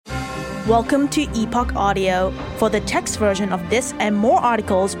Welcome to Epoch Audio. For the text version of this and more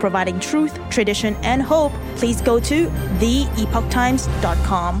articles providing truth, tradition, and hope, please go to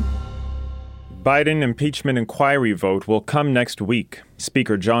theepochtimes.com. Biden impeachment inquiry vote will come next week.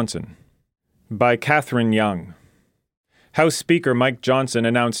 Speaker Johnson. By Catherine Young. House Speaker Mike Johnson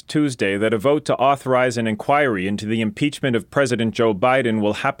announced Tuesday that a vote to authorize an inquiry into the impeachment of President Joe Biden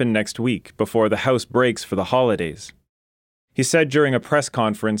will happen next week before the House breaks for the holidays. He said during a press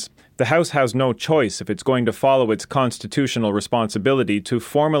conference, the House has no choice if it's going to follow its constitutional responsibility to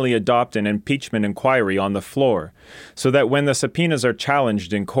formally adopt an impeachment inquiry on the floor, so that when the subpoenas are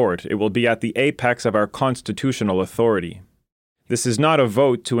challenged in court, it will be at the apex of our constitutional authority. This is not a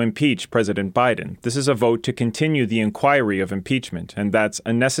vote to impeach President Biden. This is a vote to continue the inquiry of impeachment, and that's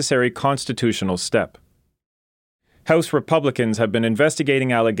a necessary constitutional step. House Republicans have been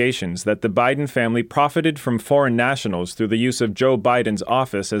investigating allegations that the Biden family profited from foreign nationals through the use of Joe Biden's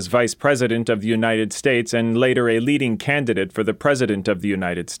office as Vice President of the United States and later a leading candidate for the President of the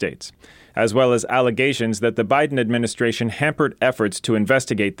United States, as well as allegations that the Biden administration hampered efforts to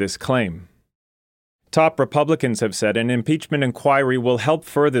investigate this claim. Top Republicans have said an impeachment inquiry will help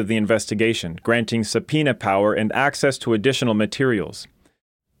further the investigation, granting subpoena power and access to additional materials.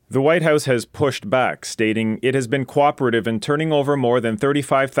 The White House has pushed back, stating it has been cooperative in turning over more than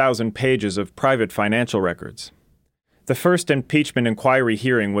 35,000 pages of private financial records. The first impeachment inquiry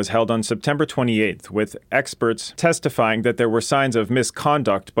hearing was held on September 28th, with experts testifying that there were signs of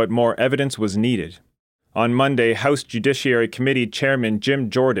misconduct, but more evidence was needed. On Monday, House Judiciary Committee Chairman Jim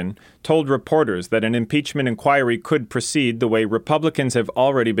Jordan told reporters that an impeachment inquiry could proceed the way Republicans have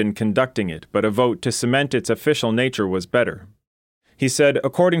already been conducting it, but a vote to cement its official nature was better. He said,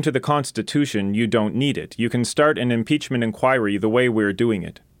 according to the Constitution, you don't need it. You can start an impeachment inquiry the way we're doing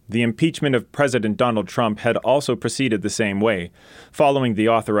it. The impeachment of President Donald Trump had also proceeded the same way, following the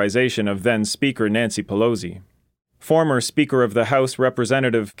authorization of then-Speaker Nancy Pelosi. Former Speaker of the House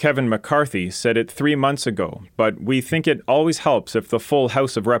Representative Kevin McCarthy said it 3 months ago, but we think it always helps if the full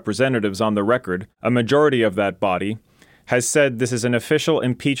House of Representatives on the record, a majority of that body, has said this is an official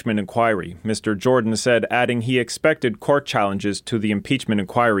impeachment inquiry, Mr. Jordan said, adding he expected court challenges to the impeachment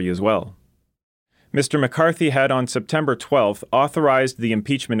inquiry as well. Mr. McCarthy had on September 12th authorized the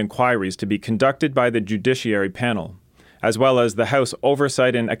impeachment inquiries to be conducted by the Judiciary Panel, as well as the House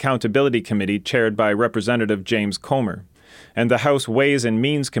Oversight and Accountability Committee chaired by Representative James Comer, and the House Ways and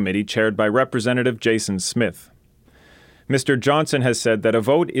Means Committee chaired by Representative Jason Smith. Mr. Johnson has said that a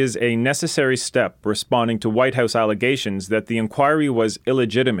vote is a necessary step responding to White House allegations that the inquiry was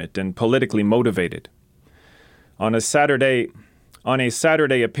illegitimate and politically motivated. On a Saturday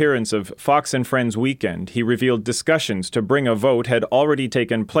appearance of Fox and Friends Weekend, he revealed discussions to bring a vote had already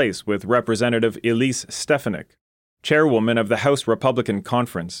taken place with Representative Elise Stefanik, chairwoman of the House Republican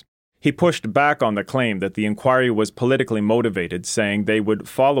Conference. He pushed back on the claim that the inquiry was politically motivated, saying they would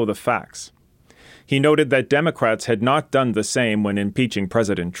follow the facts. He noted that Democrats had not done the same when impeaching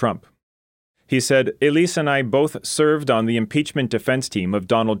President Trump. He said, Elise and I both served on the impeachment defense team of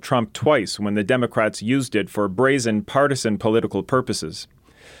Donald Trump twice when the Democrats used it for brazen partisan political purposes.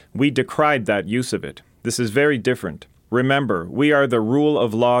 We decried that use of it. This is very different. Remember, we are the rule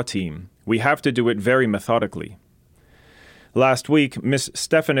of law team. We have to do it very methodically. Last week, Ms.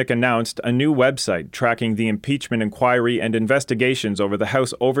 Stefanik announced a new website tracking the impeachment inquiry and investigations over the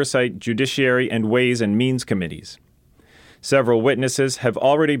House Oversight, Judiciary, and Ways and Means Committees. Several witnesses have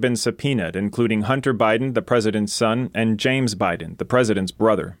already been subpoenaed, including Hunter Biden, the president's son, and James Biden, the president's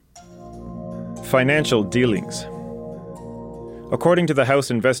brother. Financial dealings. According to the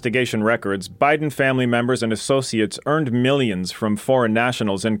House investigation records, Biden family members and associates earned millions from foreign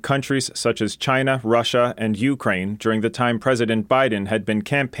nationals in countries such as China, Russia, and Ukraine during the time President Biden had been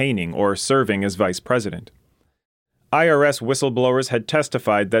campaigning or serving as vice president. IRS whistleblowers had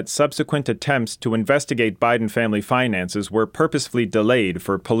testified that subsequent attempts to investigate Biden family finances were purposefully delayed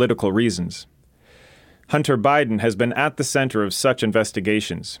for political reasons. Hunter Biden has been at the center of such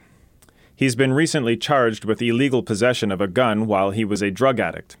investigations. He's been recently charged with illegal possession of a gun while he was a drug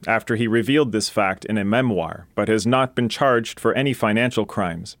addict, after he revealed this fact in a memoir, but has not been charged for any financial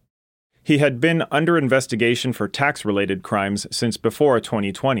crimes. He had been under investigation for tax-related crimes since before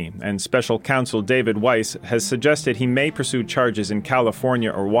 2020, and Special Counsel David Weiss has suggested he may pursue charges in California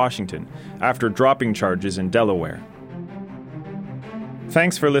or Washington after dropping charges in Delaware.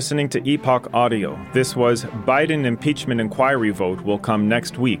 Thanks for listening to Epoch Audio. This was Biden impeachment inquiry vote will come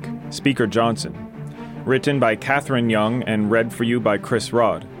next week, Speaker Johnson. Written by Catherine Young and read for you by Chris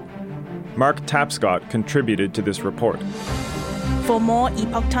Rod. Mark Tapscott contributed to this report. For more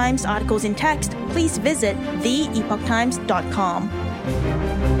Epoch Times articles in text, please visit theepochtimes.com.